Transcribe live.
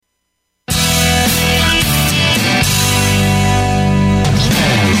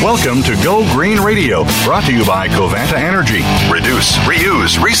Welcome to Go Green Radio, brought to you by Covanta Energy. Reduce,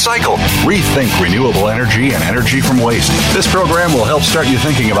 reuse, recycle. Rethink renewable energy and energy from waste. This program will help start you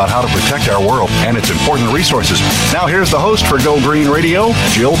thinking about how to protect our world and its important resources. Now here's the host for Go Green Radio,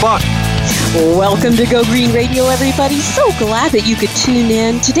 Jill Buck. Welcome to Go Green Radio, everybody. So glad that you could tune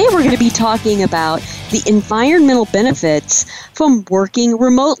in. Today we're going to be talking about the environmental benefits from working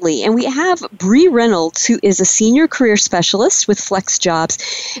remotely. And we have Bree Reynolds, who is a senior career specialist with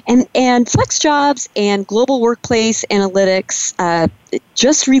FlexJobs. And FlexJobs and Global Workplace Analytics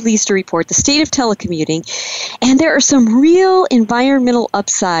just released a report, The State of Telecommuting. And there are some real environmental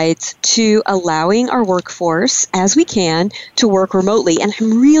upsides to allowing our workforce, as we can, to work remotely. And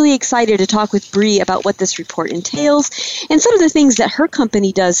I'm really excited to talk with Bree about what this report entails and some of the things that her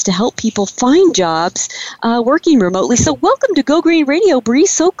company does to help people find jobs working remotely. So welcome to Go Green Radio, Bree.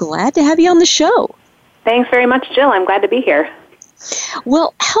 So glad to have you on the show. Thanks very much, Jill. I'm glad to be here.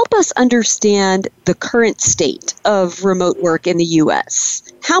 Well, help us understand the current state of remote work in the U.S.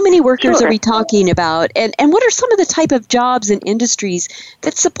 How many workers are we talking about, and what are some of the type of jobs and industries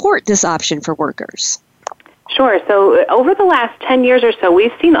that support this option for workers? Sure. So over the last 10 years or so,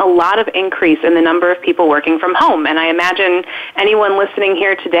 we've seen a lot of increase in the number of people working from home. And I imagine anyone listening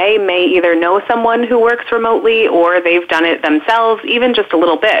here today may either know someone who works remotely or they've done it themselves, even just a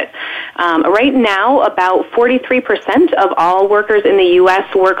little bit. Right now, about 43% of all workers in the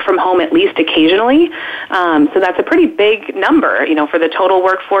U.S. work from home at least occasionally. So that's a pretty big number. You know, for the total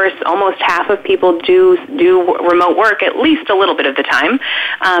workforce, almost half of people do remote work at least a little bit of the time.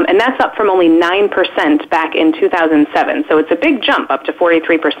 And that's up from only 9% back in 2007. So it's a big jump up to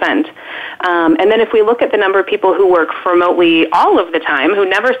 43%. And then if we look at the number of people who work remotely all of the time, who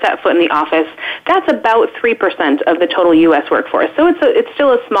never set foot in the office, that's about 3% of the total U.S. workforce. So it's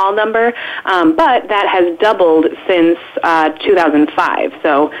still a small number, but that has doubled since 2005.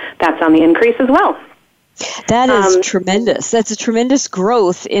 So that's on the increase as well. That is tremendous. That's a tremendous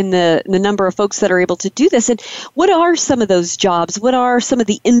growth in the number of folks that are able to do this. And what are some of those jobs? What are some of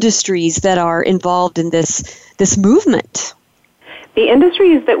the industries that are involved in this movement? The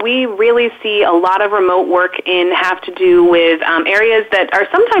industries that we really see a lot of remote work in have to do with areas that are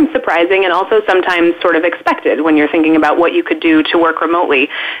sometimes surprising and also sometimes sort of expected when you're thinking about what you could do to work remotely.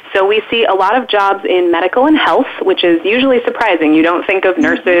 So we see a lot of jobs in medical and health, which is usually surprising. You don't think of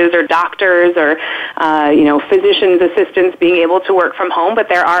nurses or doctors or physicians' assistants being able to work from home, but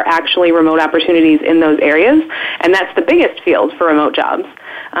there are actually remote opportunities in those areas, and that's the biggest field for remote jobs.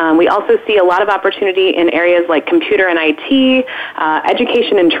 We also see a lot of opportunity in areas like computer and IT.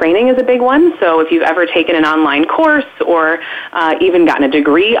 Education and training is a big one. So if you've ever taken an online course or even gotten a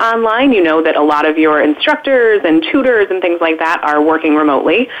degree online, you know that a lot of your instructors and tutors and things like that are working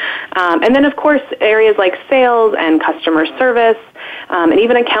remotely. And then, of course, areas like sales and customer service, and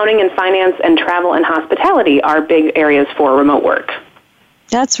even accounting and finance and travel and hospitality are big areas for remote work.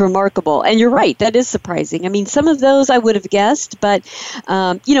 That's remarkable. And you're right. That is surprising. I mean, some of those I would have guessed, but,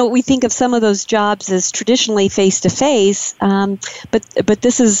 we think of some of those jobs as traditionally face-to-face, but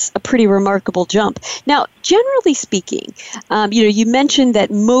this is a pretty remarkable jump. Now, generally speaking, you mentioned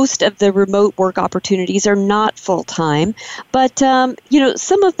that most of the remote work opportunities are not full-time, but,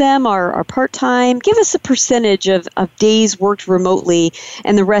 some of them are part-time. Give us a percentage of days worked remotely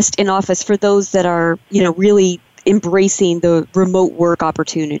and the rest in office for those that are, really embracing the remote work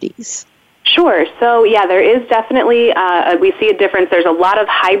opportunities. Sure. So, there is definitely, we see a difference. There's a lot of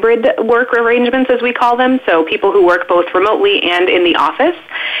hybrid work arrangements, as we call them, so people who work both remotely and in the office.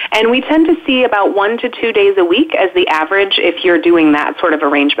 And we tend to see about 1 to 2 days a week as the average if you're doing that sort of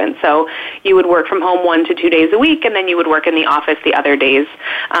arrangement. So you would work from home 1 to 2 days a week, and then you would work in the office the other days.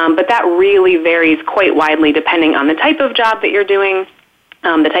 But that really varies quite widely depending on the type of job that you're doing,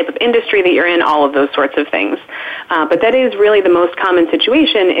 the type of industry that you're in, all of those sorts of things. But that is really the most common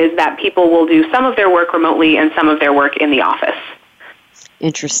situation, is that people will do some of their work remotely and some of their work in the office.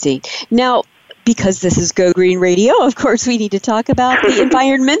 Interesting. Now, because this is Go Green Radio, of course, we need to talk about the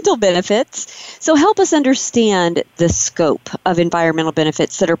environmental benefits. So help us understand the scope of environmental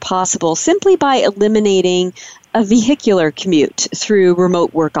benefits that are possible simply by eliminating a vehicular commute through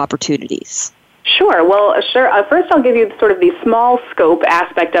remote work opportunities. Sure. Well, first I'll give you sort of the small scope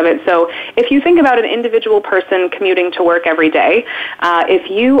aspect of it. So if you think about an individual person commuting to work every day, if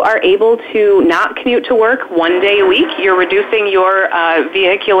you are able to not commute to work 1 day a week, you're reducing your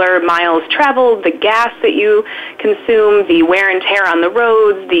vehicular miles traveled, the gas that you consume, the wear and tear on the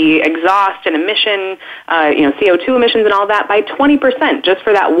roads, the exhaust and emission, CO2 emissions and all that by 20% just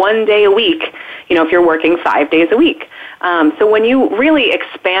for that 1 day a week, if you're working 5 days a week. So when you really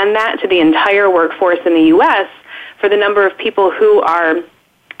expand that to the entire workforce in the U.S., for the number of people who are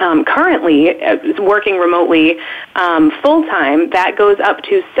currently working remotely full-time, that goes up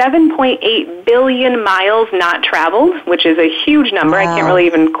to 7.8 billion miles not traveled, which is a huge number. Wow. I can't really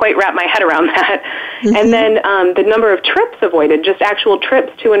even quite wrap my head around that. Mm-hmm. And then the number of trips avoided, just actual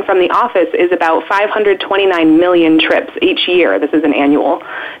trips to and from the office, is about 529 million trips each year. This is an annual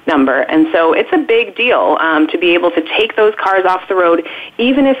number. And so it's a big deal to be able to take those cars off the road,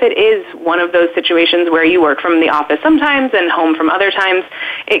 even if it is one of those situations where you work from the office sometimes and home from other times.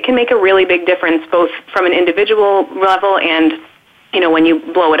 It can make a really big difference, both from an individual level and, when you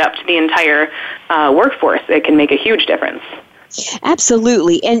blow it up to the entire workforce, it can make a huge difference.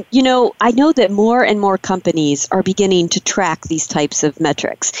 Absolutely. And, I know that more and more companies are beginning to track these types of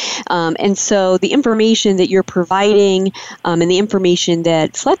metrics. And so the information that you're providing and the information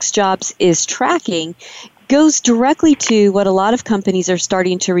that FlexJobs is tracking goes directly to what a lot of companies are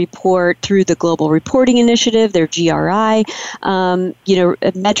starting to report through the Global Reporting Initiative, their GRI,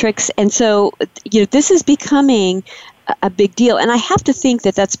 metrics. And so, this is becoming a big deal. And I have to think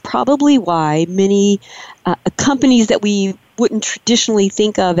that that's probably why many companies that we wouldn't traditionally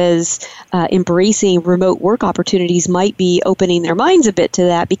think of as embracing remote work opportunities might be opening their minds a bit to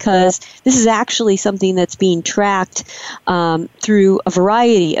that, because this is actually something that's being tracked through a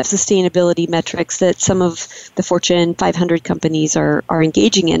variety of sustainability metrics that some of the Fortune 500 companies are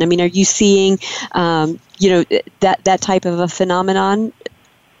engaging in. I mean, are you seeing that type of a phenomenon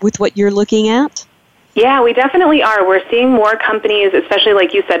with what you're looking at? Yeah, we definitely are. We're seeing more companies, especially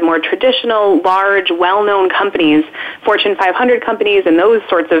like you said, more traditional, large, well-known companies, Fortune 500 companies and those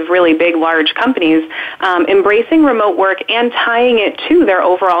sorts of really big, large companies, embracing remote work and tying it to their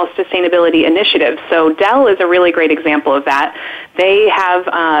overall sustainability initiatives. So Dell is a really great example of that. They have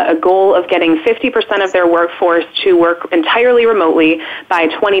a goal of getting 50% of their workforce to work entirely remotely by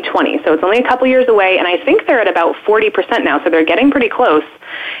 2020. So it's only a couple years away, and I think they're at about 40% now, so they're getting pretty close.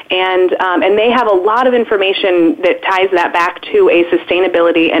 And they have a lot of information that ties that back to a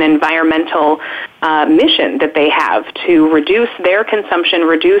sustainability and environmental mission that they have to reduce their consumption,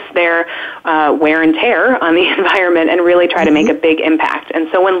 reduce their wear and tear on the environment, and really try to make a big impact. And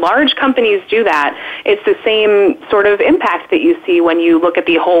so when large companies do that, it's the same sort of impact that you see when you look at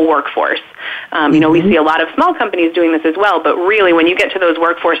the whole workforce. We see a lot of small companies doing this as well, but really when you get to those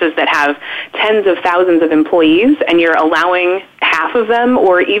workforces that have tens of thousands of employees and you're allowing half of them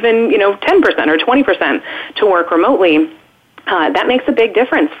or even 10% or 20% to work remotely, that makes a big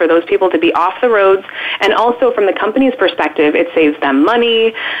difference for those people to be off the roads. And also from the company's perspective, it saves them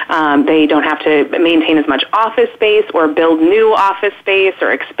money. They don't have to maintain as much office space or build new office space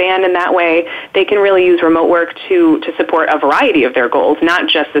or expand in that way. They can really use remote work to support a variety of their goals, not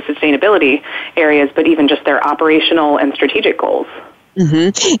just the sustainability areas, but even just their operational and strategic goals.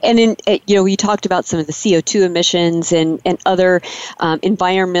 Mm-hmm. And you talked about some of the CO2 emissions and other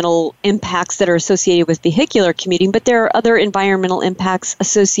environmental impacts that are associated with vehicular commuting, but there are other environmental impacts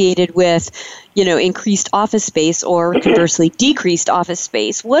associated with, increased office space or conversely decreased office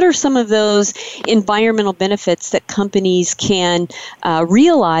space. What are some of those environmental benefits that companies can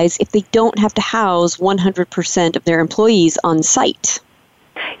realize if they don't have to house 100% of their employees on site?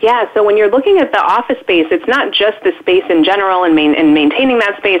 Yeah, so when you're looking at the office space, it's not just the space in general and maintaining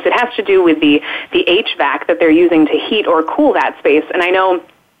that space. It has to do with the HVAC that they're using to heat or cool that space. And I know,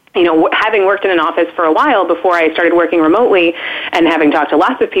 having worked in an office for a while before I started working remotely and having talked to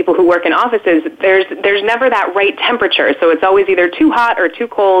lots of people who work in offices, there's never that right temperature. So it's always either too hot or too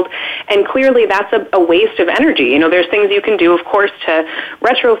cold, and clearly that's a waste of energy. There's things you can do, of course, to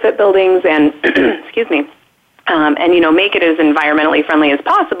retrofit buildings and, excuse me, and make it as environmentally friendly as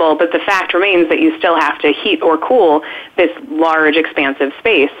possible, but the fact remains that you still have to heat or cool this large, expansive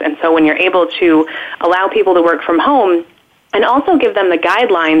space. And so when you're able to allow people to work from home and also give them the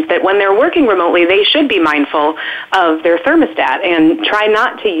guidelines that when they're working remotely, they should be mindful of their thermostat and try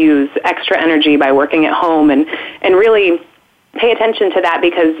not to use extra energy by working at home, and really pay attention to that,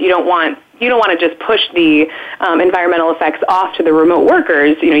 because you don't want to just push the environmental effects off to the remote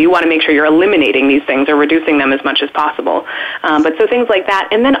workers. You want to make sure you're eliminating these things or reducing them as much as possible. But so things like that.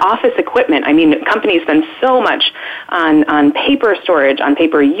 And then office equipment. I mean, companies spend so much on paper storage, on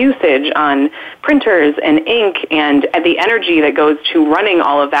paper usage, on printers and ink, and the energy that goes to running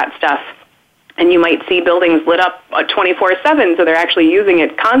all of that stuff. And you might see buildings lit up 24/7, so they're actually using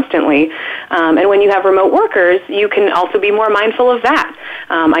it constantly. And when you have remote workers, you can also be more mindful of that.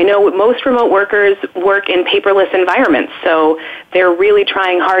 I know most remote workers work in paperless environments, so they're really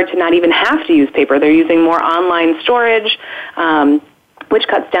trying hard to not even have to use paper. They're using more online storage, which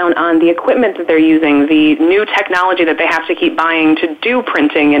cuts down on the equipment that they're using, the new technology that they have to keep buying to do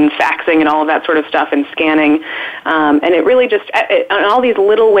printing and faxing and all of that sort of stuff and scanning. And it really just, in all these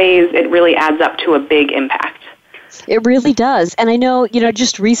little ways, it really adds up to a big impact. It really does. And I know,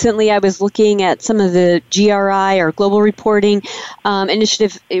 just recently I was looking at some of the GRI or Global Reporting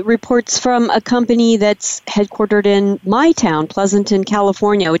Initiative reports from a company that's headquartered in my town, Pleasanton,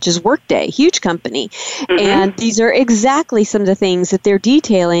 California, which is Workday, huge company. Mm-hmm. And these are exactly some of the things that they're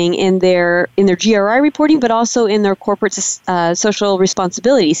detailing in their GRI reporting, but also in their corporate social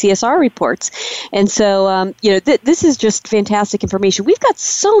responsibility, CSR reports. And so, this is just fantastic information. We've got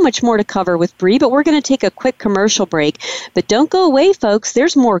so much more to cover with Bree, but we're going to take a quick commercial break. But don't go away, folks.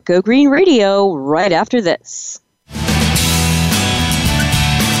 There's more Go Green Radio right after this.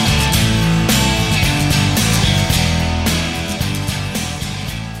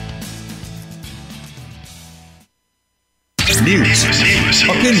 News,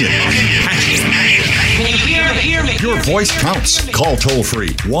 opinion, passion. Can you hear me? Your voice counts. Call toll-free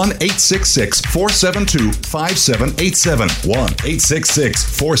 1-866-472-5787.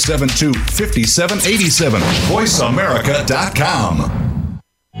 1-866-472-5787. VoiceAmerica.com.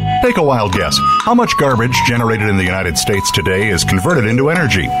 Take a wild guess. How much garbage generated in the United States today is converted into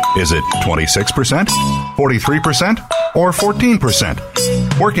energy? Is it 26%, 43%, or 14%?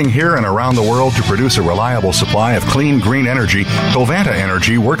 Working here and around the world to produce a reliable supply of clean, green energy, Covanta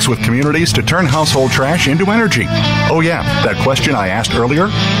Energy works with communities to turn household trash into energy. Oh yeah, that question I asked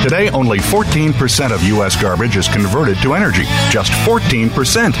earlier? Today, only 14% of U.S. garbage is converted to energy. Just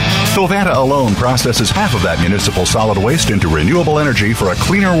 14%. Covanta alone processes half of that municipal solid waste into renewable energy for a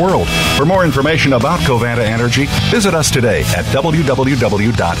cleaner world. For more information about Covanta Energy, visit us today at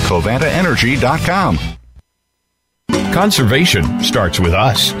www.covantaenergy.com. Conservation starts with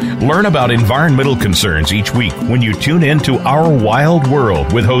us. Learn about environmental concerns each week when you tune in to Our Wild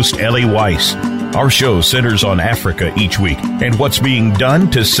World with host Ellie Weiss. Our show centers on Africa each week and what's being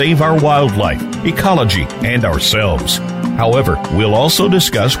done to save our wildlife, ecology, and ourselves. However, we'll also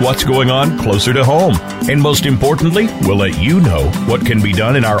discuss what's going on closer to home. And most importantly, we'll let you know what can be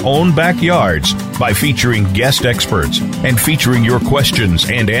done in our own backyards by featuring guest experts and featuring your questions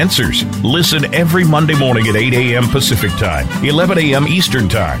and answers. Listen every Monday morning at 8 a.m. Pacific Time, 11 a.m. Eastern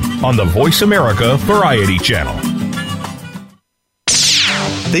Time on the Voice America Variety Channel.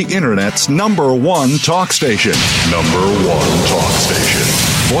 The Internet's #1 talk station. #1 talk station.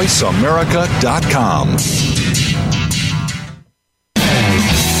 VoiceAmerica.com.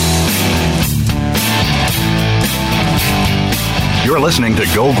 You're listening to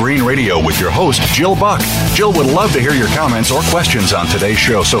Go Green Radio with your host, Jill Buck. Jill would love to hear your comments or questions on today's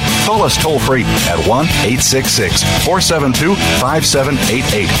show, so call us toll-free at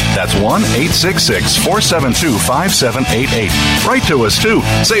 1-866-472-5788. That's 1-866-472-5788. Write to us, too.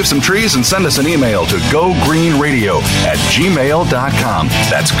 Save some trees and send us an email to gogreenradio@gmail.com.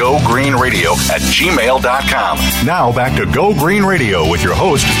 That's gogreenradio@gmail.com. Now back to Go Green Radio with your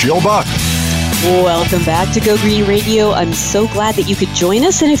host, Jill Buck. Welcome back to Go Green Radio. I'm so glad that you could join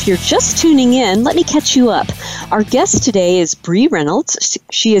us. And if you're just tuning in, let me catch you up. Our guest today is Bree Reynolds.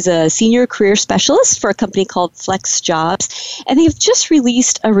 She is a senior career specialist for a company called Flex Jobs. And they've just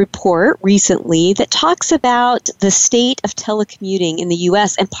released a report recently that talks about the state of telecommuting in the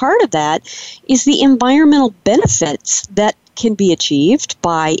U.S. And part of that is the environmental benefits that can be achieved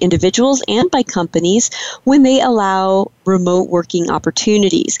by individuals and by companies when they allow remote working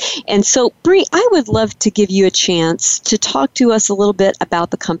opportunities. And so, Bree, I would love to give you a chance to talk to us a little bit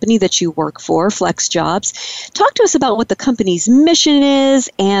about the company that you work for, Flex Jobs. Talk to us about what the company's mission is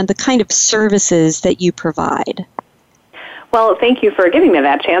and the kind of services that you provide. Well, thank you for giving me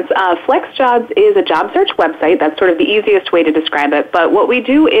that chance. Flex Jobs is a job search website. That's sort of the easiest way to describe it. But what we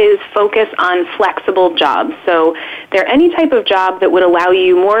do is focus on flexible jobs. So they're any type of job that would allow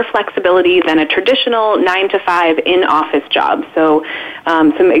you more flexibility than a traditional 9-to-5 in-office job. So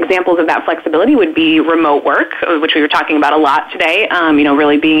some examples of that flexibility would be remote work, which we were talking about a lot today.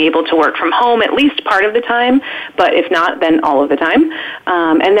 Really being able to work from home at least part of the time, but if not, then all of the time.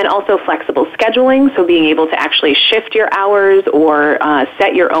 And then also flexible scheduling, so being able to actually shift your hours or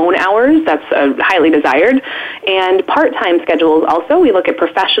set your own hours. That's highly desired. And part-time schedules also. We look at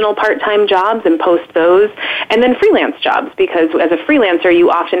professional part-time jobs and post those. And then freelance jobs, because as a freelancer, you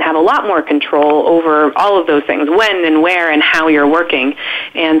often have a lot more control over all of those things, when and where and how you're working.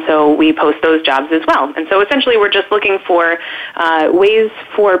 And so we post those jobs as well. And so essentially we're just looking for ways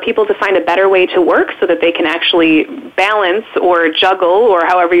for people to find a better way to work so that they can actually balance or juggle, or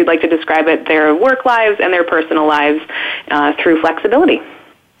however you'd like to describe it, their work lives and their personal lives through flexibility.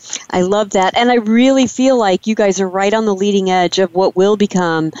 I love that. And I really feel like you guys are right on the leading edge of what will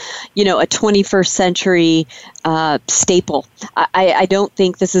become, a 21st century staple. I don't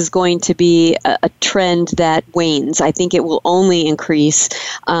think this is going to be a trend that wanes. I think it will only increase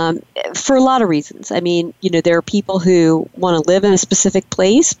for a lot of reasons. I mean, there are people who want to live in a specific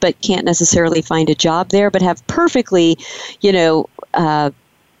place but can't necessarily find a job there, but have perfectly,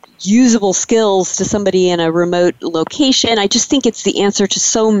 usable skills to somebody in a remote location. I just think it's the answer to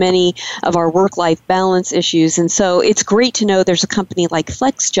so many of our work-life balance issues. And so it's great to know there's a company like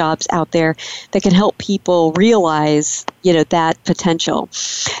FlexJobs out there that can help people realize, that potential.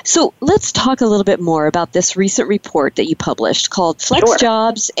 So let's talk a little bit more about this recent report that you published called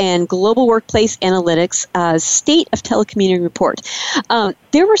FlexJobs and Global Workplace Analytics, State of Telecommuting Report.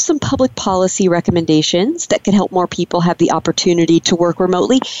 There were some public policy recommendations that could help more people have the opportunity to work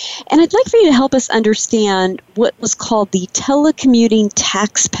remotely. And I'd like for you to help us understand what was called the telecommuting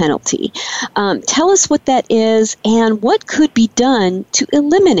tax penalty. Tell us what that is and what could be done to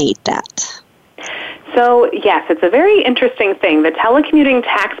eliminate that. So, yes, it's a very interesting thing. The telecommuting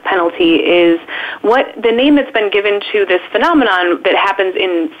tax penalty is what the name that's been given to this phenomenon that happens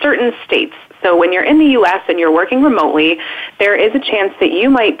in certain states. So when you're in the U.S. and you're working remotely, there is a chance that you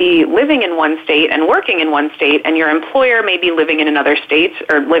might be living in one state and working in one state, and your employer may be living in another state,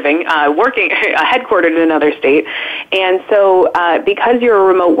 or working headquartered in another state. And so because you're a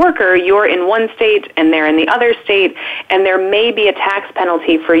remote worker, you're in one state and they're in the other state, and there may be a tax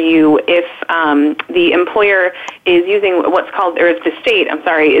penalty for you if the employer is using if the state,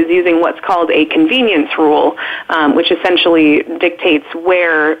 is using what's called a convenience rule, which essentially dictates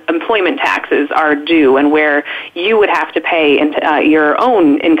where employment taxes are due and where you would have to pay your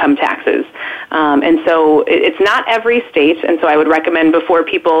own income taxes. And so it's not every state, and so I would recommend before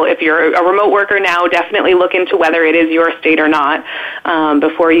people, if you're a remote worker now, definitely look into whether it is your state or not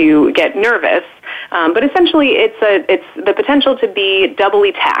before you get nervous. But essentially, it's the potential to be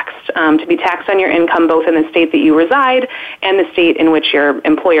doubly taxed, to be taxed on your income both in the state that you reside and the state in which your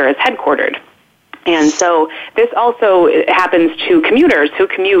employer is headquartered. And so this also happens to commuters who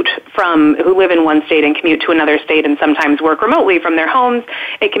live in one state and commute to another state and sometimes work remotely from their homes.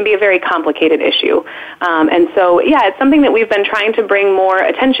 It can be a very complicated issue. And so, it's something that we've been trying to bring more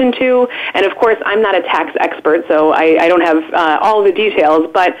attention to. And of course, I'm not a tax expert, so I don't have all the details.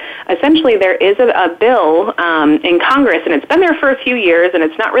 But essentially, there is a bill in Congress, and it's been there for a few years, and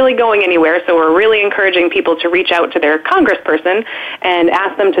it's not really going anywhere. So we're really encouraging people to reach out to their congressperson and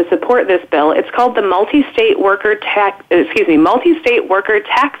ask them to support this bill. It's called the Multi-State Worker Tax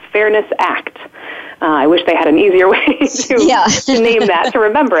Fairness Act. I wish they had an easier way to name that, to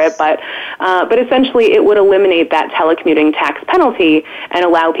remember it, but essentially it would eliminate that telecommuting tax penalty and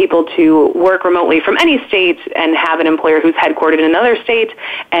allow people to work remotely from any state and have an employer who's headquartered in another state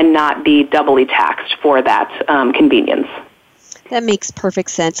and not be doubly taxed for that convenience. That makes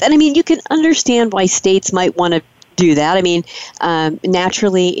perfect sense. And I mean, you can understand why states might want to do that. I mean,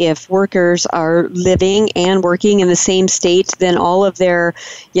 naturally, if workers are living and working in the same state, then all of their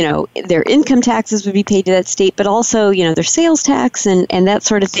income taxes would be paid to that state, but also, their sales tax and that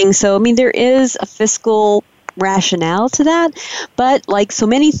sort of thing. So, I mean, there is a fiscal rationale to that, but like so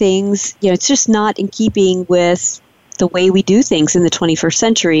many things, it's just not in keeping with the way we do things in the 21st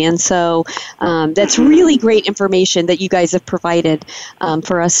century. And so that's really great information that you guys have provided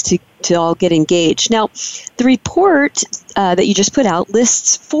for us to all get engaged. Now, the report that you just put out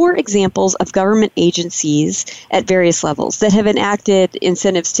lists 4 examples of government agencies at various levels that have enacted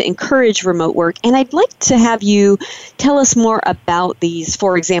incentives to encourage remote work. And I'd like to have you tell us more about these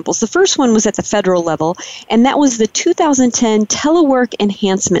 4 examples. The first one was at the federal level, and that was the 2010 Telework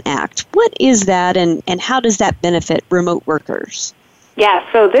Enhancement Act. What is that, and how does that benefit remote workers? Yeah,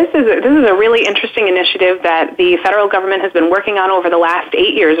 so this is a really interesting initiative that the federal government has been working on over the last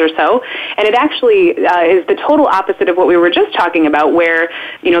 8 years or so, and it actually is the total opposite of what we were just talking about, where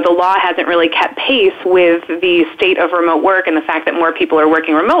the law hasn't really kept pace with the state of remote work and the fact that more people are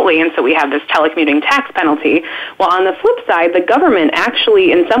working remotely, and so we have this telecommuting tax penalty. While on the flip side, the government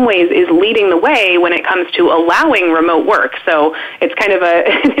actually, in some ways, is leading the way when it comes to allowing remote work. So it's kind of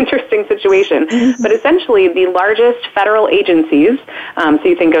an interesting situation. But essentially, the largest federal agencies. So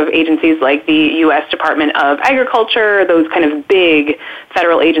you think of agencies like the U.S. Department of Agriculture, those kind of big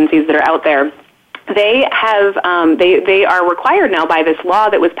federal agencies that are out there. they have they are required now by this law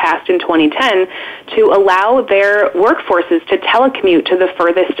that was passed in 2010 to allow their workforces to telecommute to the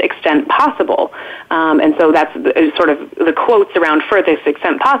furthest extent possible. And so that's sort of the quotes around furthest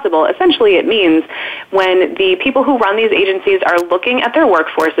extent possible. Essentially, it means when the people who run these agencies are looking at their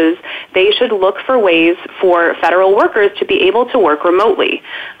workforces, they should look for ways for federal workers to be able to work remotely.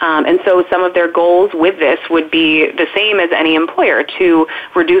 And so some of their goals with this would be the same as any employer, to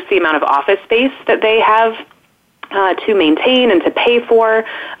reduce the amount of office space that they have to maintain and to pay for,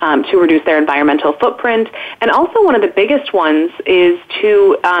 to reduce their environmental footprint. And also one of the biggest ones is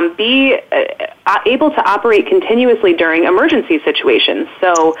to be able to operate continuously during emergency situations.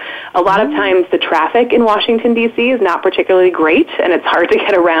 So a lot of times the traffic in Washington, D.C. is not particularly great, and it's hard to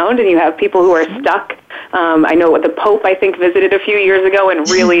get around, and you have people who are stuck. I know the Pope, I think, visited a few years ago and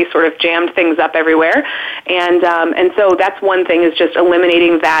really sort of jammed things up everywhere. And so that's one thing, is just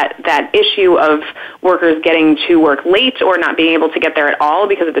eliminating that issue of workers getting to work late or not being able to get there at all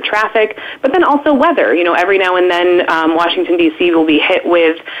because of the traffic. But then also weather. You know, every now and then Washington, D.C. will be hit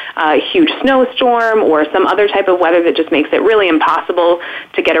with a huge snowstorm or some other type of weather that just makes it really impossible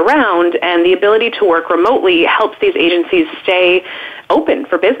to get around. And the ability to work remotely helps these agencies stay open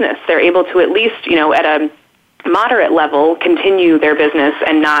for business. They're able to at least, you know, at a moderate level, continue their business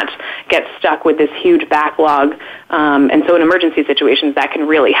and not get stuck with this huge backlog. And so in emergency situations, that can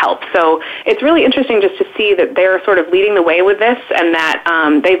really help. So it's really interesting just to see that they're sort of leading the way with this, and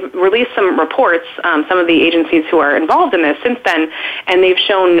that they've released some reports, some of the agencies who are involved in this since then, and they've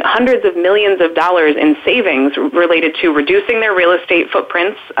shown hundreds of millions of dollars in savings related to reducing their real estate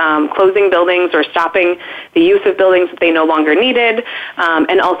footprints, closing buildings or stopping the use of buildings that they no longer needed,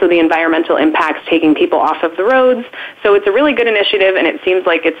 and also the environmental impacts, taking people off of the roads. So it's a really good initiative, and it seems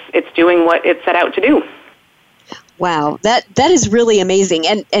like it's doing what it set out to do. Wow, that is really amazing.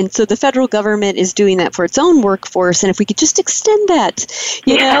 And so the federal government is doing that for its own workforce, and if we could just extend that,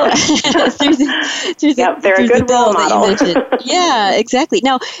 you know, they're a good role model. Yeah, exactly.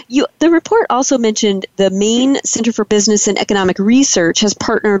 Now, the report also mentioned the Maine Center for Business and Economic Research has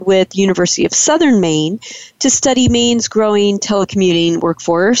partnered with the University of Southern Maine to study Maine's growing telecommuting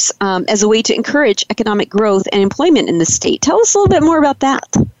workforce as a way to encourage economic growth and employment in the state. Tell us a little bit more about that.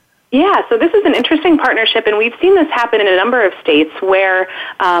 Yeah, so this is an interesting partnership, and we've seen this happen in a number of states where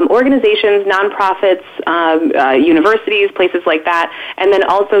organizations, nonprofits, universities, places like that, and then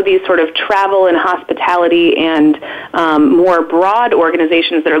also these sort of travel and hospitality and more broad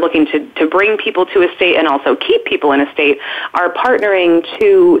organizations that are looking to bring people to a state and also keep people in a state are partnering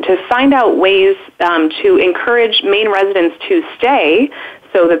to find out ways to encourage Maine residents to stay,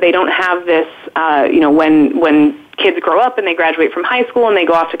 so that they don't have this, when kids grow up and they graduate from high school and they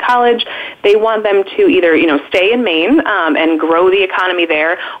go off to college, they want them to either, stay in Maine and grow the economy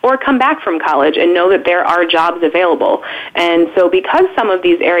there, or come back from college and know that there are jobs available. And so because some of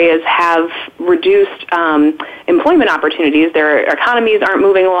these areas have reduced employment opportunities, their economies aren't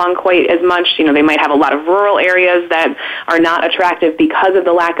moving along quite as much. They might have a lot of rural areas that are not attractive because of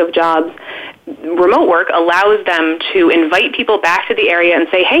the lack of jobs. Remote work allows them to invite people back to the area and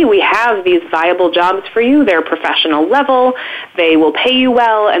say, hey, we have these viable jobs for you. They're professional level. They will pay you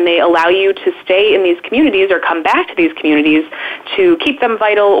well, and they allow you to stay in these communities or come back to these communities to keep them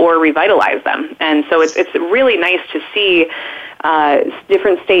vital or revitalize them. And so it's really nice to see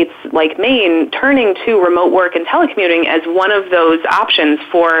different states like Maine turning to remote work and telecommuting as one of those options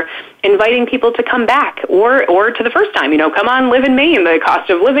for inviting people to come back or to the first time. Come on, live in Maine. The cost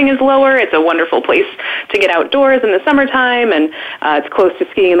of living is lower. It's a wonderful place to get outdoors in the summertime, and it's close to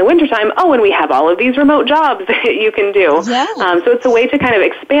skiing in the wintertime. Oh, and we have all of these remote jobs that you can do. Yeah. So it's a way to kind of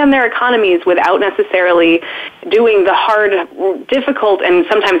expand their economies without necessarily doing the hard, difficult, and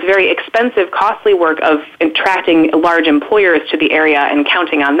sometimes very expensive, costly work of attracting large employers to the area and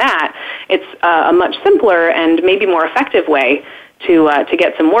counting on that. It's a much simpler and maybe more effective way to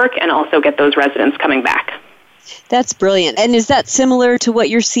get some work and also get those residents coming back. That's brilliant. And is that similar to what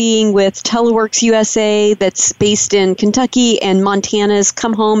you're seeing with Teleworks USA that's based in Kentucky and Montana's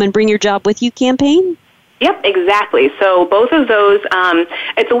Come Home and Bring Your Job With You campaign? Yep, exactly. So both of those,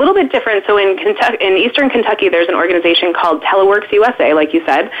 it's a little bit different. So in Eastern Kentucky, there's an organization called Teleworks USA, like you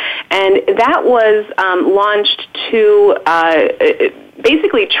said, and that was launched to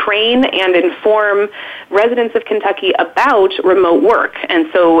basically train and inform residents of Kentucky about remote work. And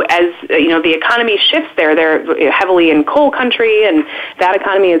so as the economy shifts there, they're heavily in coal country, and that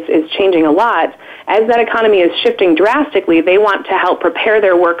economy is changing a lot. As that economy is shifting drastically, they want to help prepare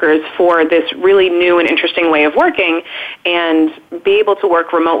their workers for this really new and interesting way of working and be able to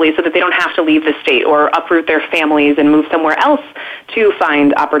work remotely so that they don't have to leave the state or uproot their families and move somewhere else to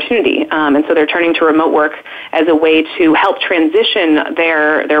find opportunity. And so they're turning to remote work as a way to help transition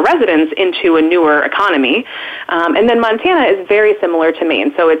their residents into a newer economy. And then Montana is very similar to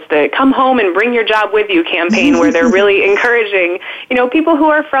Maine. So it's the Come Home and Bring Your Job With You campaign where they're really encouraging, people who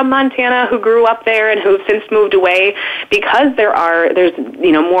are from Montana who grew up there and who have since moved away, because there's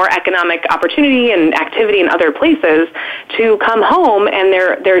more economic opportunity and activity in other places, to come home, and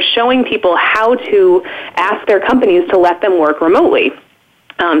they're showing people how to ask their companies to let them work remotely.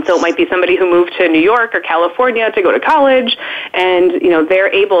 So it might be somebody who moved to New York or California to go to college, and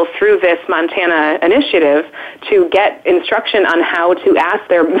they're able, through this Montana initiative, to get instruction on how to ask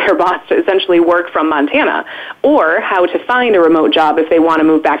their boss to essentially work from Montana, or how to find a remote job if they want to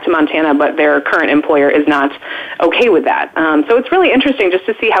move back to Montana, but their current employer is not okay with that. So it's really interesting just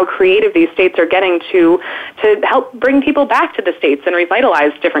to see how creative these states are getting to help bring people back to the states and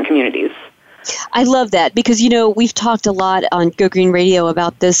revitalize different communities. I love that because, we've talked a lot on Go Green Radio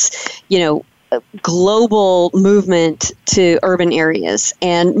about this, global movement to urban areas,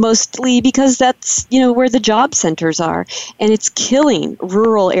 and mostly because that's, where the job centers are, and it's killing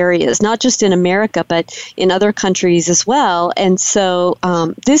rural areas, not just in America, but in other countries as well. And so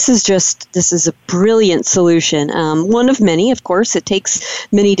this is a brilliant solution. One of many, of course. It takes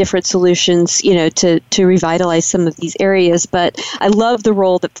many different solutions, to revitalize some of these areas. But I love the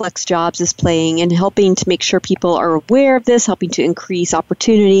role that Flex Jobs is playing in helping to make sure people are aware of this, helping to increase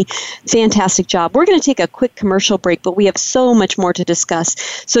opportunity. Fantastic job. We're going to take a quick commercial break, but we have so much more to discuss.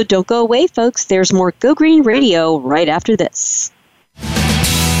 So don't go away, folks. There's more Go Green Radio right after this.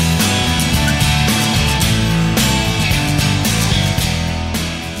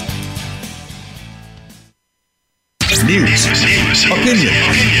 News, opinion,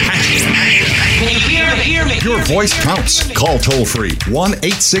 Hear me. your voice counts. Call toll-free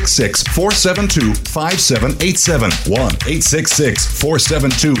 1-866-472-5787.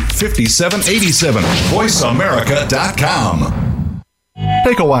 1-866-472-5787. VoiceAmerica.com.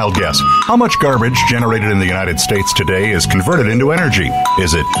 Take a wild guess. How much garbage generated in the United States today is converted into energy?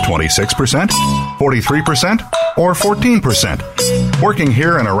 Is it 26%, 43%, or 14%? Working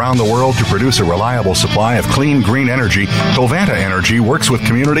here and around the world to produce a reliable supply of clean, green energy, Covanta Energy works with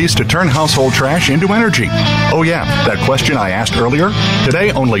communities to turn household trash into energy. Oh yeah, that question I asked earlier?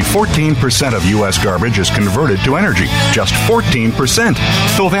 Today, only 14% of U.S. garbage is converted to energy. Just 14%.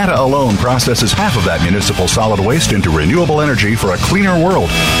 Covanta alone processes half of that municipal solid waste into renewable energy for a cleaner world.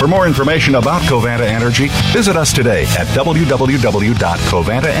 For more information about Covanta Energy, visit us today at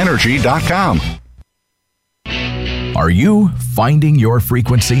www.covantaenergy.com. Are you finding your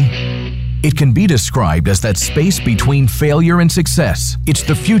frequency? It can be described as that space between failure and success. It's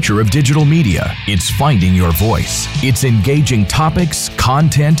the future of digital media. It's finding your voice. It's engaging topics,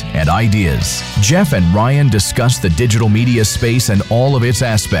 content, and ideas. Jeff and Ryan discuss the digital media space and all of its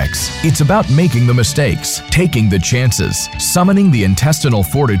aspects. It's about making the mistakes, taking the chances, summoning the intestinal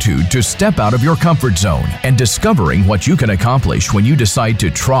fortitude to step out of your comfort zone, and discovering what you can accomplish when you decide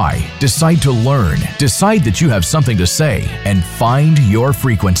to try, decide to learn, decide that you have something to say, and find your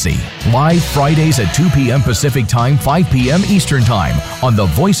frequency. Live Fridays at 2 p.m. Pacific Time, 5 p.m. Eastern Time on the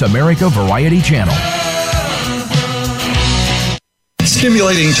Voice America Variety Channel.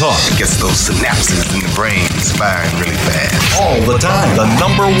 Stimulating talk. Gets those synapses in the brain firing really fast. All the time. The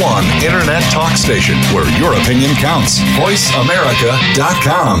 #1 Internet talk station where your opinion counts.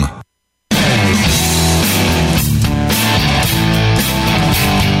 VoiceAmerica.com.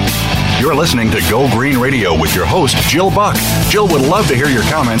 You're listening to Go Green Radio with your host, Jill Buck. Jill would love to hear your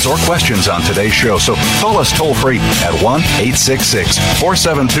comments or questions on today's show, so call us toll-free at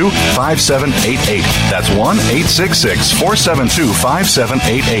 1-866-472-5788. That's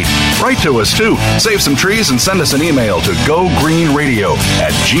 1-866-472-5788. Write to us, too. Save some trees and send us an email to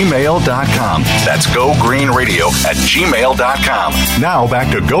gogreenradio@gmail.com. That's gogreenradio@gmail.com. Now back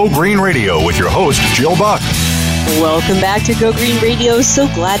to Go Green Radio with your host, Jill Buck. Welcome back to Go Green Radio. So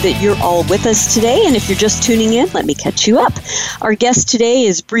glad that you're all with us today. And if you're just tuning in, let me catch you up. Our guest today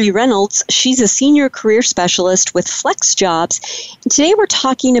is Bree Reynolds. She's a senior career specialist with Flex Jobs. And today we're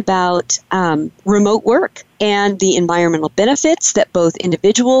talking about remote work and the environmental benefits that both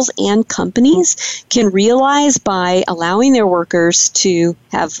individuals and companies can realize by allowing their workers to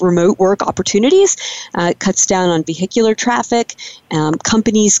have remote work opportunities. It cuts down on vehicular traffic.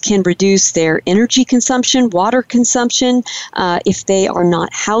 Companies can reduce their energy consumption, water consumption, if they are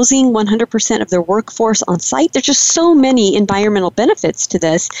not housing 100% of their workforce on site. There's just so many environmental benefits to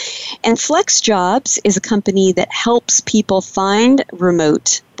this. And FlexJobs is a company that helps people find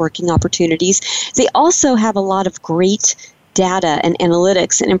remote working opportunities. They also have a lot of great data and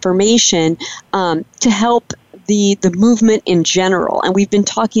analytics and information to help the movement in general. And we've been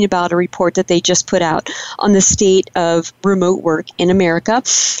talking about a report that they just put out on the state of remote work in America.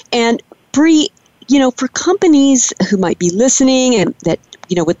 And Bree, for companies who might be listening and that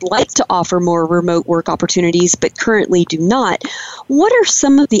would like to offer more remote work opportunities but currently do not, what are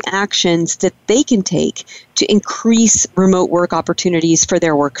some of the actions that they can take to increase remote work opportunities for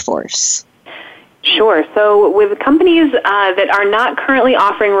their workforce? Sure. So with companies that are not currently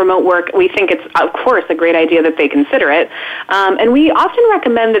offering remote work, we think it's, of course, a great idea that they consider it. And we often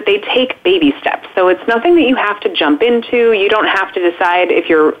recommend that they take baby steps. So it's nothing that you have to jump into. You don't have to decide if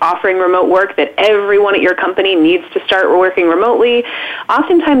you're offering remote work that everyone at your company needs to start working remotely.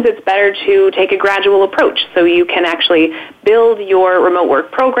 Oftentimes it's better to take a gradual approach so you can actually build your remote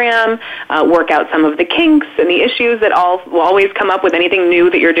work program, work out some of the kinks and the issues that will always come up with anything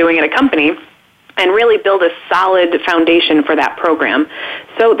new that you're doing at a company, and really build a solid foundation for that program.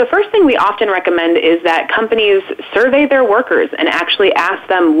 So the first thing we often recommend is that companies survey their workers and actually ask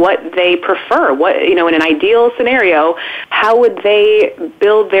them what they prefer. In an ideal scenario, how would they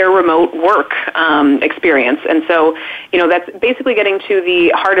build their remote work experience? And so, that's basically getting to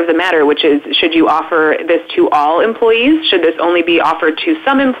the heart of the matter, which is, should you offer this to all employees? Should this only be offered to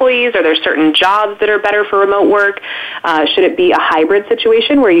some employees? Are there certain jobs that are better for remote work? Should it be a hybrid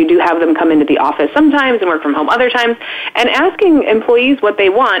situation where you do have them come into the office sometimes and work from home other times? And asking employees what they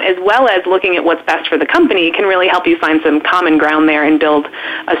want, as well as looking at what's best for the company, can really help you find some common ground there and build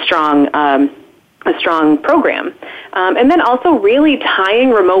a strong program. And then also really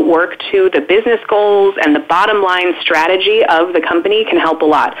tying remote work to the business goals and the bottom line strategy of the company can help a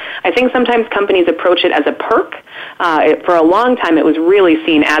lot. I think sometimes companies approach it as a perk. For a long time, it was really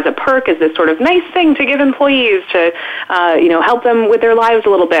seen as a perk, as this sort of nice thing to give employees to, help them with their lives a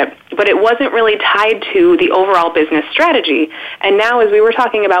little bit. But it wasn't really tied to the overall business strategy. And now, as we were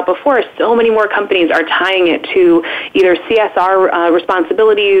talking about before, so many more companies are tying it to either CSR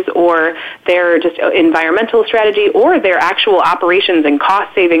responsibilities or their just environmental strategy or their actual operations and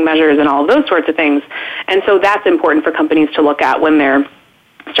cost-saving measures and all of those sorts of things. And so that's important for companies to look at when they're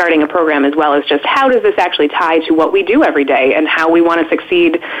starting a program, as well as just how does this actually tie to what we do every day and how we want to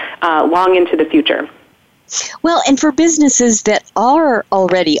succeed long into the future. Well, and for businesses that are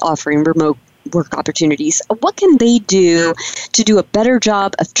already offering remote work opportunities, what can they do to do a better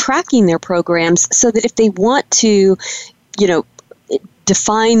job of tracking their programs so that if they want to,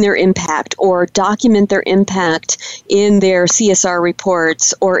 define their impact or document their impact in their CSR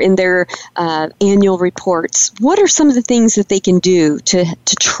reports or in their annual reports, what are some of the things that they can do to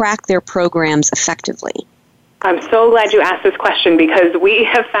track their programs effectively? I'm so glad you asked this question, because we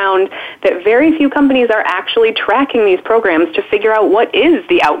have found that very few companies are actually tracking these programs to figure out what is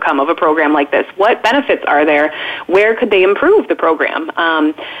the outcome of a program like this. What benefits are there? Where could they improve the program?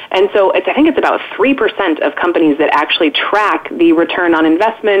 And so I think it's about 3% of companies that actually track the return on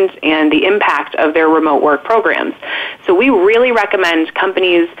investment and the impact of their remote work programs. So we really recommend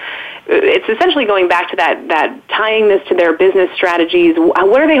companies, it's essentially going back to that tying this to their business strategies.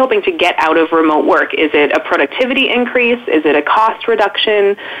 What are they hoping to get out of remote work? Is it a productivity increase? Is it a cost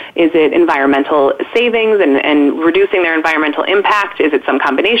reduction? Is it environmental savings and reducing their environmental impact? Is it some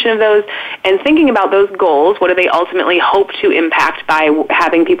combination of those? And thinking about those goals, what do they ultimately hope to impact by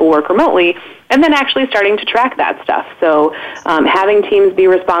having people work remotely? And then actually starting to track that stuff. So having teams be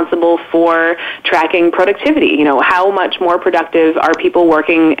responsible for tracking productivity. How much more productive are people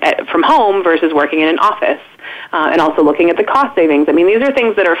working from home versus working in an office? And also looking at the cost savings. I mean, these are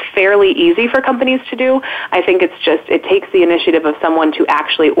things that are fairly easy for companies to do. I think it takes the initiative of someone to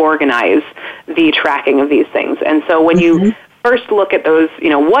actually organize the tracking of these things. And so when you first look at those,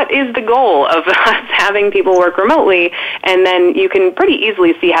 what is the goal of us having people work remotely? And then you can pretty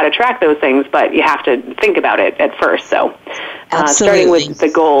easily see how to track those things, but you have to think about it at first. So starting with the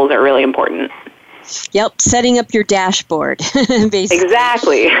goals are really important. Yep, setting up your dashboard, basically.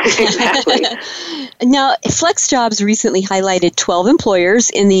 Exactly. Now, FlexJobs recently highlighted 12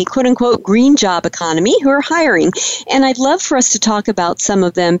 employers in the quote-unquote green job economy who are hiring. And I'd love for us to talk about some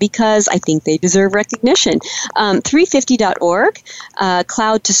of them because I think they deserve recognition. 350.org,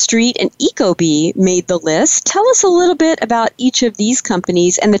 Cloud to Street, and Ecobee made the list. Tell us a little bit about each of these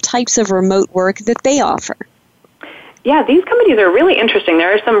companies and the types of remote work that they offer. Yeah, these companies are really interesting.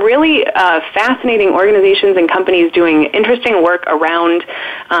 There are some really fascinating organizations and companies doing interesting work around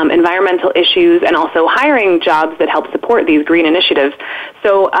environmental issues and also hiring jobs that help support these green initiatives.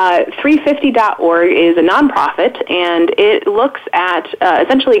 So 350.org is a nonprofit, and it looks at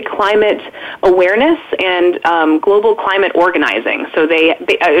essentially climate awareness and global climate organizing. So they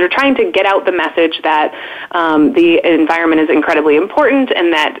are trying to get out the message that the environment is incredibly important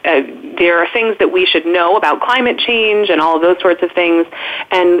and that there are things that we should know about climate change and all of those sorts of things,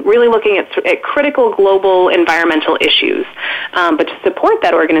 and really looking at critical global environmental issues. But to support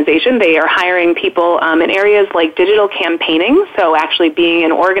that organization, they are hiring people in areas like digital campaigning, so actually being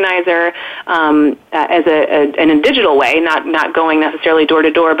an organizer in a digital way, not going necessarily door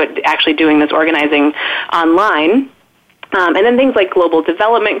to door, but actually doing this organizing online. And then things like global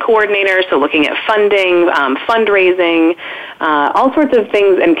development coordinators, so looking at funding, fundraising, all sorts of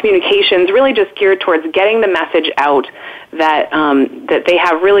things, and communications, really just geared towards getting the message out that that they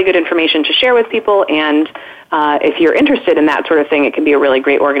have really good information to share with people. And if you're interested in that sort of thing, it can be a really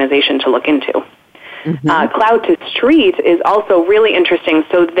great organization to look into. Mm-hmm. Cloud to Street is also really interesting.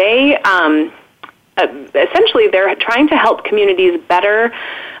 So they essentially they're trying to help communities better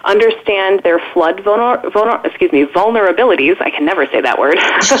understand their flood vulnerabilities. I can never say that word.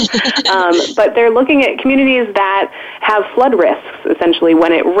 But they're looking at communities that have flood risks, essentially,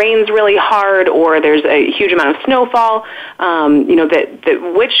 when it rains really hard or there's a huge amount of snowfall,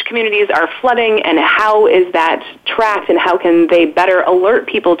 that which communities are flooding and how is that tracked and how can they better alert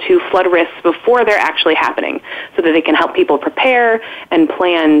people to flood risks before they're actually happening so that they can help people prepare and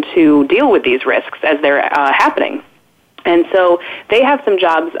plan to deal with these risks as they're happening. And so they have some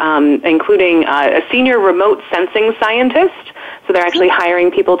jobs, including a senior remote sensing scientist. So they're actually hiring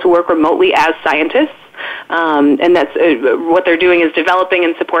people to work remotely as scientists. And that's what they're doing is developing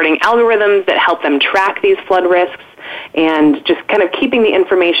and supporting algorithms that help them track these flood risks and just kind of keeping the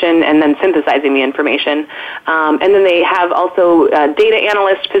information and then synthesizing the information. And then they have also data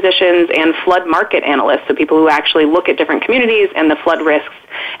analyst positions and flood market analysts, so people who actually look at different communities and the flood risks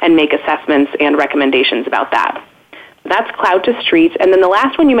and make assessments and recommendations about that. That's Cloud to Street. And then the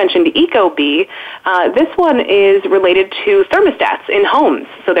last one you mentioned, Ecobee, this one is related to thermostats in homes.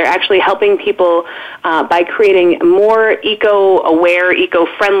 So they're actually helping people by creating more eco-aware,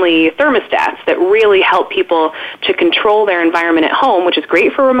 eco-friendly thermostats that really help people to control their environment at home, which is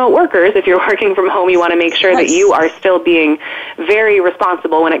great for remote workers. If you're working from home, you want to make sure that you are still being very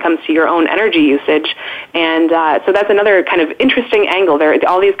responsible when it comes to your own energy usage. And so that's another kind of interesting angle.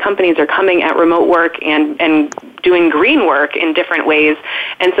 All these companies are coming at remote work and doing green work in different ways.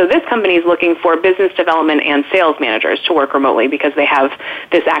 And so this company is looking for business development and sales managers to work remotely because they have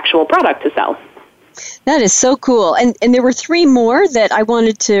this actual product to sell. That is so cool. And there were three more that I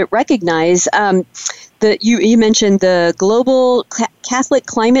wanted to recognize. You mentioned the Global Catholic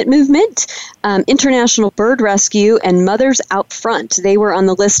Climate Movement, International Bird Rescue, and Mothers Out Front. They were on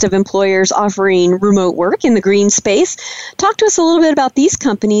the list of employers offering remote work in the green space. Talk to us a little bit about these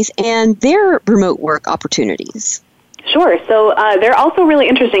companies and their remote work opportunities. Sure. So they're also really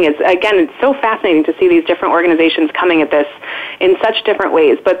interesting. It's so fascinating to see these different organizations coming at this in such different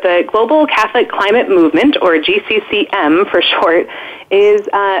ways. But the Global Catholic Climate Movement, or GCCM for short, is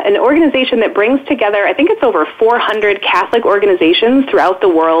an organization that brings together, I think it's over 400 Catholic organizations throughout the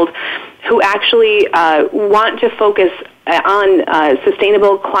world who actually want to focus on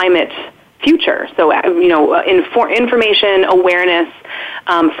sustainable climate future. So, information, awareness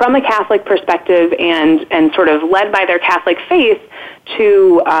from a Catholic perspective and sort of led by their Catholic faith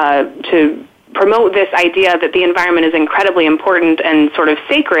to promote this idea that the environment is incredibly important and sort of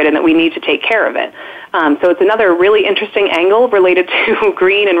sacred and that we need to take care of it. So it's another really interesting angle related to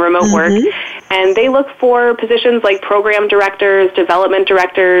green and remote work. And they look for positions like program directors, development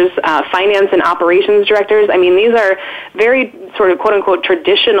directors, finance and operations directors. I mean, these are very sort of quote-unquote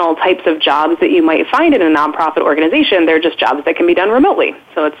traditional types of jobs that you might find in a nonprofit organization. They're just jobs that can be done remotely.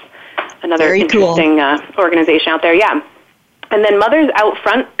 So it's another very interesting organization out there. Yeah. And then Mothers Out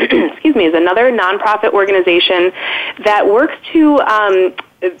Front, is another nonprofit organization that works to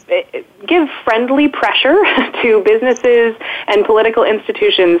give friendly pressure to businesses and political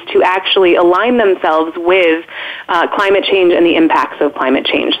institutions to actually align themselves with climate change and the impacts of climate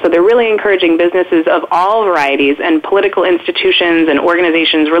change. So they're really encouraging businesses of all varieties and political institutions and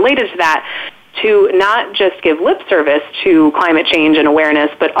organizations related to that to not just give lip service to climate change and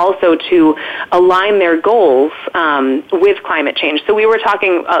awareness, but also to align their goals with climate change. So we were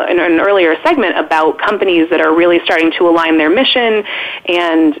talking in an earlier segment about companies that are really starting to align their mission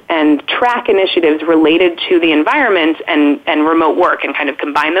and track initiatives related to the environment and remote work and kind of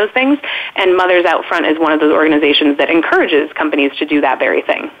combine those things. And Mothers Out Front is one of those organizations that encourages companies to do that very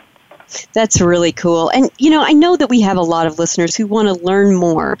thing. That's really cool. And, I know that we have a lot of listeners who want to learn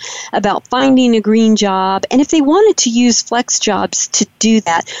more about finding a green job. And if they wanted to use FlexJobs to do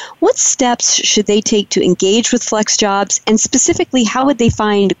that, what steps should they take to engage with FlexJobs? And specifically, how would they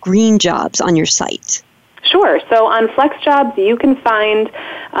find green jobs on your site? Sure. So on FlexJobs, you can find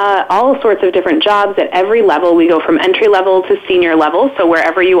all sorts of different jobs at every level. We go from entry level to senior level. So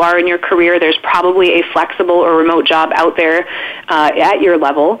wherever you are in your career, there's probably a flexible or remote job out there at your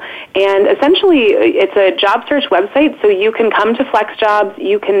level. And essentially, it's a job search website. So you can come to FlexJobs.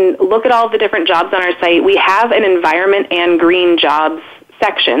 You can look at all the different jobs on our site. We have an environment and green jobs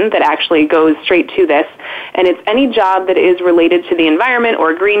section that actually goes straight to this, and it's any job that is related to the environment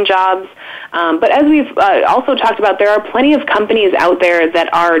or green jobs. But as we've also talked about, there are plenty of companies out there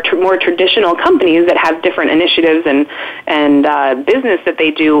that are more traditional companies that have different initiatives and business that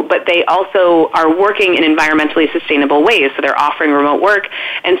they do, but they also are working in environmentally sustainable ways, so they're offering remote work.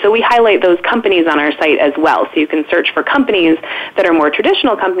 And so we highlight those companies on our site as well. So you can search for companies that are more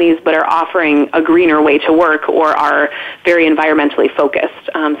traditional companies but are offering a greener way to work or are very environmentally focused.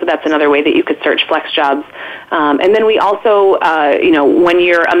 So that's another way that you could search FlexJobs. And then we also, when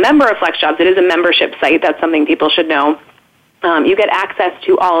you're a member of FlexJobs, it is a membership site. That's something people should know. You get access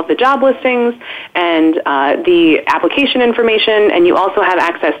to all of the job listings and the application information, and you also have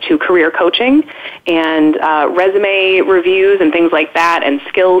access to career coaching and resume reviews and things like that, and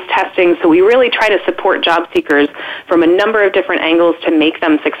skills testing. So we really try to support job seekers from a number of different angles to make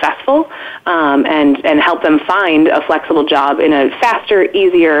them successful and help them find a flexible job in a faster,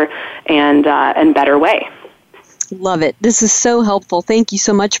 easier, and better way. Love it. This is so helpful. Thank you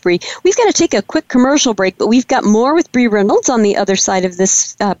so much, Bree. We've got to take a quick commercial break, but we've got more with Bree Reynolds on the other side of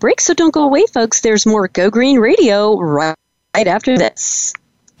this break, so don't go away, folks. There's more Go Green Radio right after this.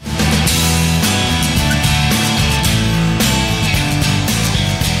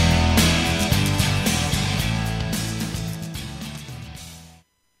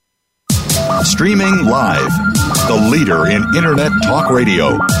 Streaming live, the leader in Internet talk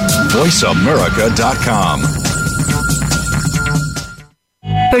radio, VoiceAmerica.com.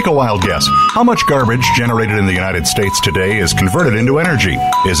 Take a wild guess. How much garbage generated in the United States today is converted into energy?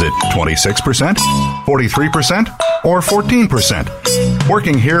 Is it 26%, 43%, or 14%?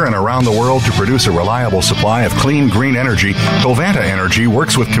 Working here and around the world to produce a reliable supply of clean, green energy, Covanta Energy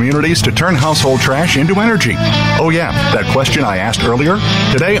works with communities to turn household trash into energy. Oh yeah, that question I asked earlier?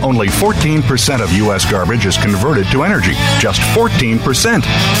 Today, only 14% of U.S. garbage is converted to energy. Just 14%.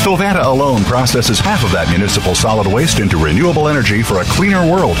 Covanta alone processes half of that municipal solid waste into renewable energy for a cleaner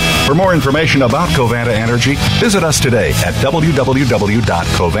world. For more information about Covanta Energy, visit us today at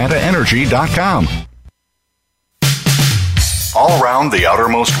www.covantaenergy.com. All round the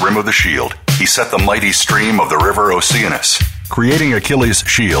outermost rim of the shield, he set the mighty stream of the river Oceanus, creating Achilles'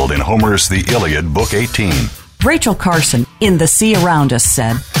 shield in Homer's The Iliad, Book 18. Rachel Carson in The Sea Around Us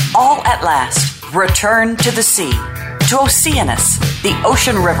said, "All at last, return to the sea, to Oceanus, the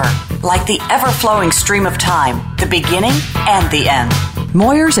ocean river, like the ever-flowing stream of time, the beginning and the end."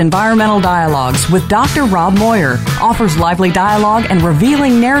 Moyer's Environmental Dialogues with Dr. Rob Moyer offers lively dialogue and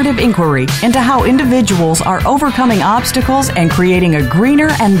revealing narrative inquiry into how individuals are overcoming obstacles and creating a greener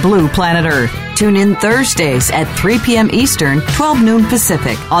and blue planet Earth. Tune in Thursdays at 3 p.m. Eastern, 12 noon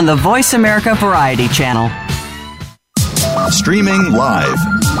Pacific on the Voice America Variety Channel. Streaming live,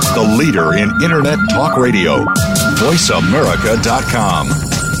 the leader in Internet talk radio, VoiceAmerica.com.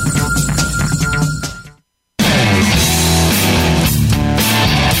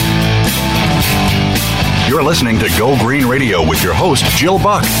 You're listening to Go Green Radio with your host, Jill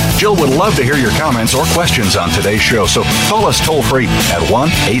Buck. Jill would love to hear your comments or questions on today's show, so call us toll-free at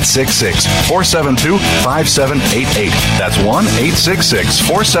 1-866-472-5788. That's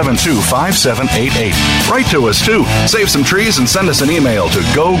 1-866-472-5788. Write to us, too. Save some trees and send us an email to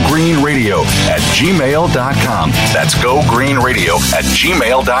gogreenradio@gmail.com. That's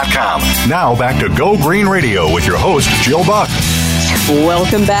gogreenradio@gmail.com. Now back to Go Green Radio with your host, Jill Buck.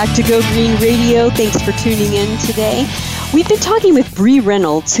 Welcome back to Go Green Radio. Thanks for tuning in today. We've been talking with Bree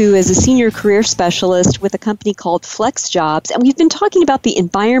Reynolds, who is a senior career specialist with a company called FlexJobs, and we've been talking about the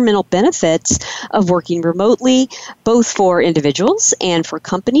environmental benefits of working remotely, both for individuals and for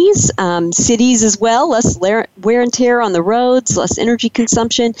companies, cities as well, less wear and tear on the roads, less energy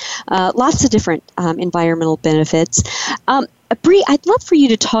consumption, lots of different environmental benefits. Bree, I'd love for you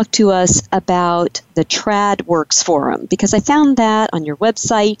to talk to us about the TradWorks Forum, because I found that on your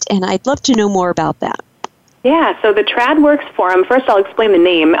website, and I'd love to know more about that. Yeah, so the TradWorks Forum, first I'll explain the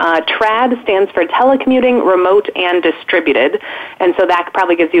name. TRAD stands for Telecommuting, Remote, and Distributed, and so that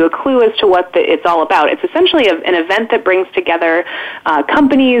probably gives you a clue as to what it's all about. It's essentially an event that brings together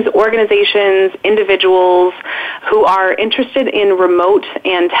companies, organizations, individuals who are interested in remote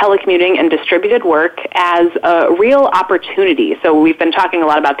and telecommuting and distributed work as a real opportunity. So we've been talking a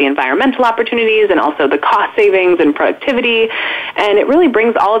lot about the environmental opportunities and also the cost savings and productivity, and it really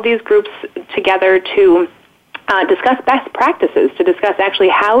brings all of these groups together to discuss best practices, to discuss actually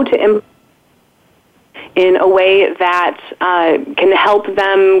how to implement in a way that can help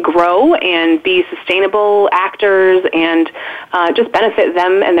them grow and be sustainable actors and just benefit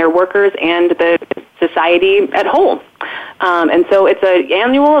them and their workers and the society at whole. And so it's an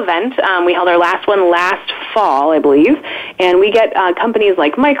annual event. We held our last one last fall, I believe, and we get companies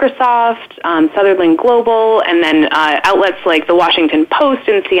like Microsoft, Sutherland Global, and then outlets like the Washington Post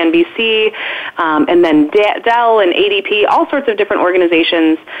and CNBC, and then Dell and ADP, all sorts of different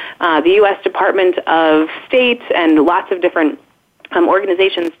organizations, the U.S. Department of State, and lots of different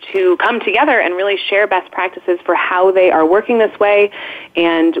organizations to come together and really share best practices for how they are working this way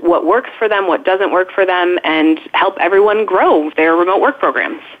and what works for them, what doesn't work for them, and help everyone grow their remote work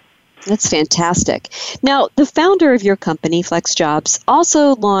programs. That's fantastic. Now, the founder of your company, FlexJobs,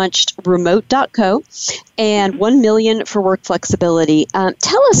 also launched Remote.co and 1 Million for Work Flexibility.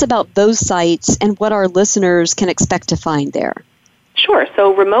 Tell us about those sites and what our listeners can expect to find there. Sure.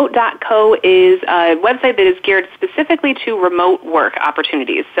 So Remote.co is a website that is geared specifically to remote work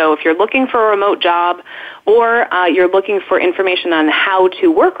opportunities. So if you're looking for a remote job or you're looking for information on how to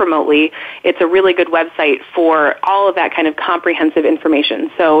work remotely, it's a really good website for all of that kind of comprehensive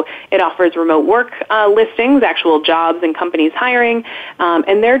information. So it offers remote work listings, actual jobs and companies hiring,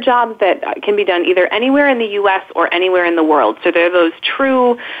 and they're jobs that can be done either anywhere in the U.S. or anywhere in the world. So they're those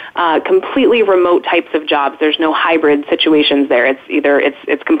true, completely remote types of jobs. There's no hybrid situations there.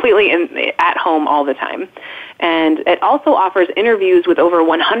 It's completely at home all the time. And it also offers interviews with over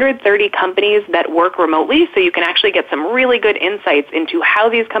 130 companies that work remotely, so you can actually get some really good insights into how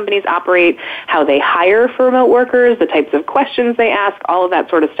these companies operate, how they hire for remote workers, the types of questions they ask, all of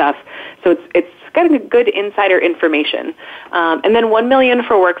that sort of stuff. So it's got a good insider information. And then 1 Million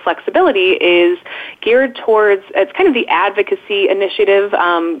for Work Flexibility is geared towards, it's kind of the advocacy initiative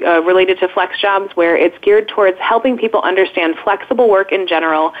related to FlexJobs, where it's geared towards helping people understand flexible work in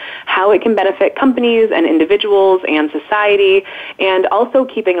general, how it can benefit companies and individuals and society, and also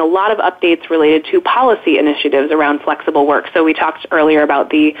keeping a lot of updates related to policy initiatives around flexible work. So we talked earlier about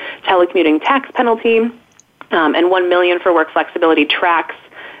the telecommuting tax penalty, and 1 Million for Work Flexibility tracks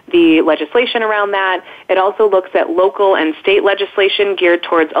the legislation around that. It also looks at local and state legislation geared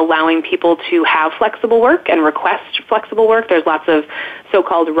towards allowing people to have flexible work and request flexible work. There's lots of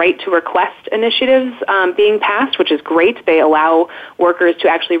so-called right-to-request initiatives being passed, which is great. They allow workers to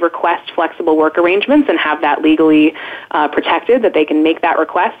actually request flexible work arrangements and have that legally protected, that they can make that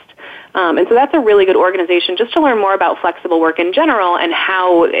request. And so that's a really good organization just to learn more about flexible work in general and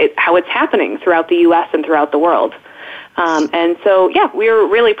how it's happening throughout the U.S. and throughout the world. And so, yeah, we're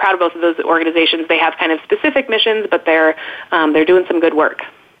really proud of both of those organizations. They have kind of specific missions, but they're doing some good work.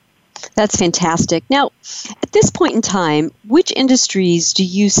 That's fantastic. Now, at this point in time, which industries do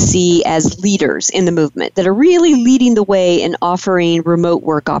you see as leaders in the movement that are really leading the way in offering remote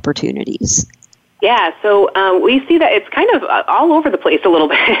work opportunities? Yeah, so we see that it's kind of all over the place a little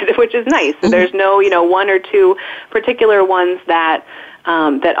bit, which is nice. Mm-hmm. There's no, one or two particular ones that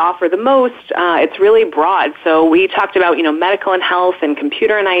offer the most. It's really broad. So we talked about, medical and health and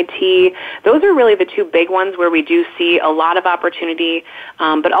computer and IT. Those are really the two big ones where we do see a lot of opportunity,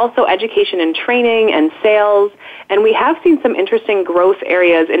 but also education and training and sales. And we have seen some interesting growth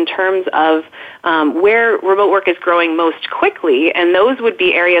areas in terms of where remote work is growing most quickly, and those would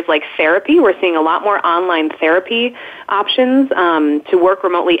be areas like therapy. We're seeing a lot more online therapy options to work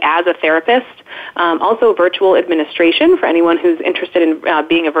remotely as a therapist. Also virtual administration for anyone who's interested in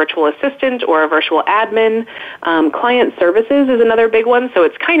being a virtual assistant or a virtual admin. Client services is another big one, so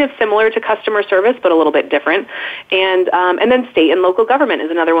it's kind of similar to customer service but a little bit different. And then state and local government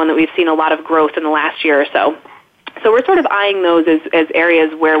is another one that we've seen a lot of growth in the last year or so. So we're sort of eyeing those as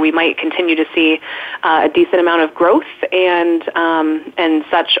areas where we might continue to see a decent amount of growth and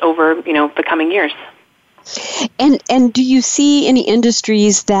such over the coming years. And do you see any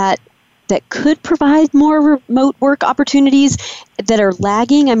industries that could provide more remote work opportunities that are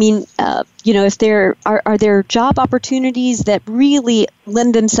lagging? I mean, if there are there job opportunities that really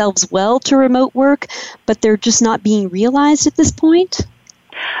lend themselves well to remote work, but they're just not being realized at this point?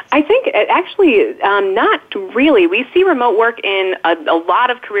 I think actually not really. We see remote work in a lot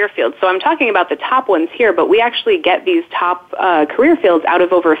of career fields. So I'm talking about the top ones here, but we actually get these top career fields out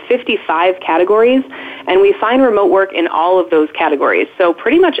of over 55 categories, and we find remote work in all of those categories. So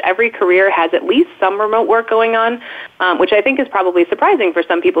pretty much every career has at least some remote work going on, which I think is probably surprising for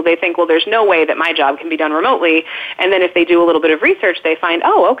some people. They think, well, there's no way that my job can be done remotely. And then if they do a little bit of research, they find,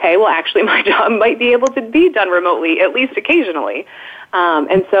 oh, okay, well, actually my job might be able to be done remotely, at least occasionally.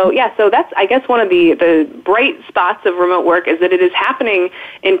 And so that's, I guess, one of the bright spots of remote work is that it is happening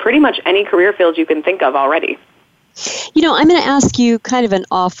in pretty much any career field you can think of already. I'm going to ask you kind of an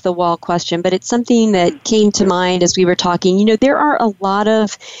off-the-wall question, but it's something that came to mind as we were talking. There are a lot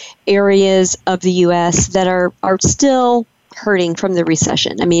of areas of the U.S. that are still hurting from the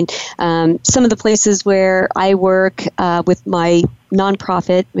recession. I mean, some of the places where I work with my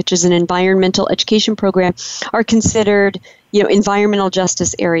nonprofit, which is an environmental education program, are considered environmental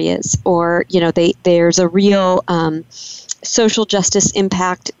justice areas, or there's a real social justice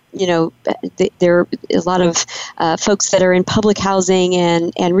impact. There are a lot of folks that are in public housing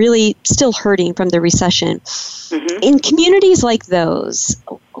and really still hurting from the recession. Mm-hmm. In communities like those,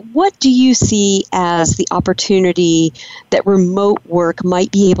 what do you see as the opportunity that remote work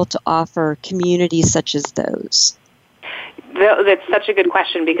might be able to offer communities such as those? That's such a good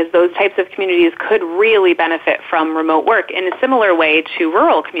question, because those types of communities could really benefit from remote work in a similar way to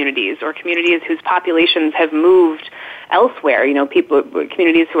rural communities or communities whose populations have moved elsewhere.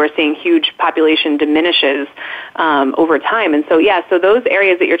 Communities who are seeing huge population diminishes over time. And so, so those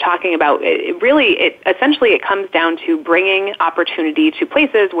areas that you're talking about, essentially it comes down to bringing opportunity to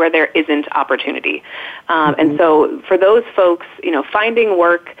places where there isn't opportunity. And so for those folks, finding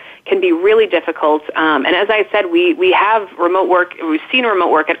work can be really difficult. And as I said, we have remote work. We've seen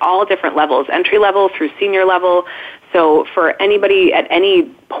remote work at all different levels, entry level through senior level. So for anybody at any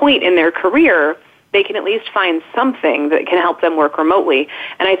point in their career, they can at least find something that can help them work remotely.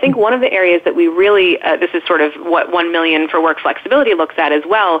 And I think one of the areas that we really, this is sort of what 1 million for work flexibility looks at as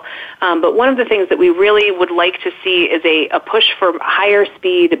well, but one of the things that we really would like to see is a push for higher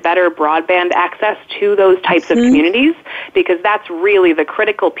speed, better broadband access to those types of communities, because that's really the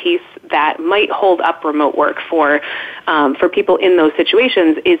critical piece that might hold up remote work for people in those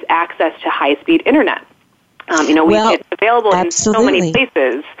situations, is access to high-speed internet. It's available in so many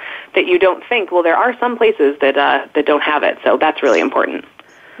places that you don't think, well, there are some places that don't have it. So that's really important.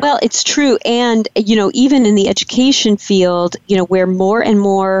 Well, it's true. And, even in the education field, where more and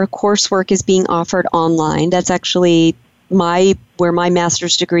more coursework is being offered online, that's actually where my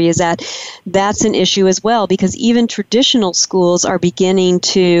master's degree is at. That's an issue as well, because even traditional schools are beginning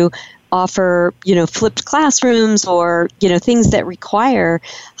to offer, flipped classrooms or, things that require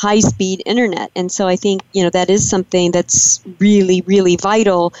high-speed internet. And so I think, that is something that's really, really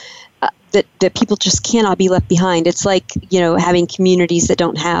vital, that people just cannot be left behind. It's like, having communities that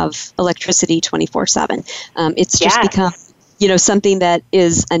don't have electricity 24/7. It's just become, something that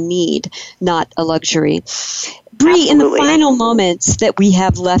is a need, not a luxury. Bree, in the final moments that we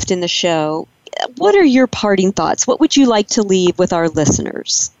have left in the show, what are your parting thoughts? What would you like to leave with our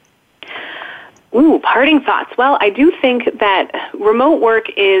listeners? Ooh, parting thoughts. Well, I do think that remote work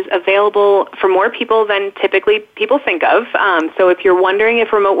is available for more people than typically people think of. So if you're wondering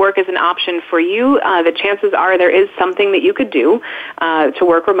if remote work is an option for you, the chances are there is something that you could do to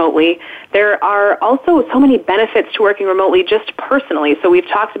work remotely. There are also so many benefits to working remotely just personally. So we've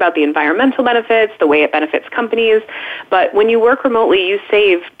talked about the environmental benefits, the way it benefits companies, but when you work remotely, you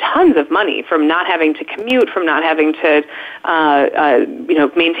save tons of money from not having to commute, from not having to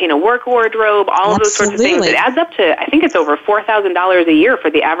maintain a work wardrobe, all of those sorts of things. It adds up to, I think it's over $4,000 a year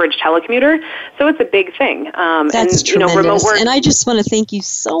for the average telecommuter. So it's a big thing. That's tremendous. Remote work. And I just want to thank you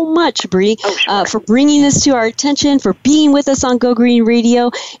so much, Bree, for bringing this to our attention, for being with us on Go Green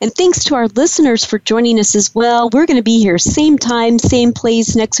Radio. And thanks to our listeners for joining us as well. We're going to be here same time, same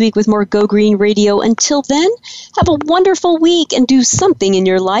place next week with more Go Green Radio. Until then, have a wonderful week and do something in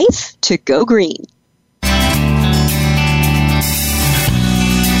your life to go green.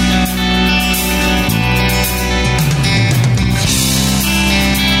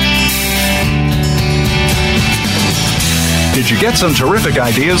 Did you get some terrific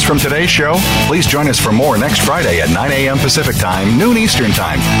ideas from today's show? Please join us for more next Friday at 9 a.m. Pacific Time, noon Eastern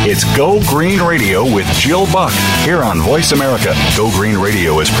Time. It's Go Green Radio with Jill Buck here on Voice America. Go Green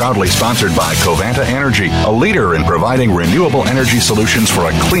Radio is proudly sponsored by Covanta Energy, a leader in providing renewable energy solutions for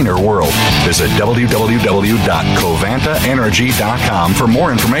a cleaner world. Visit www.covantaenergy.com for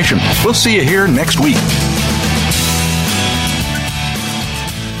more information. We'll see you here next week.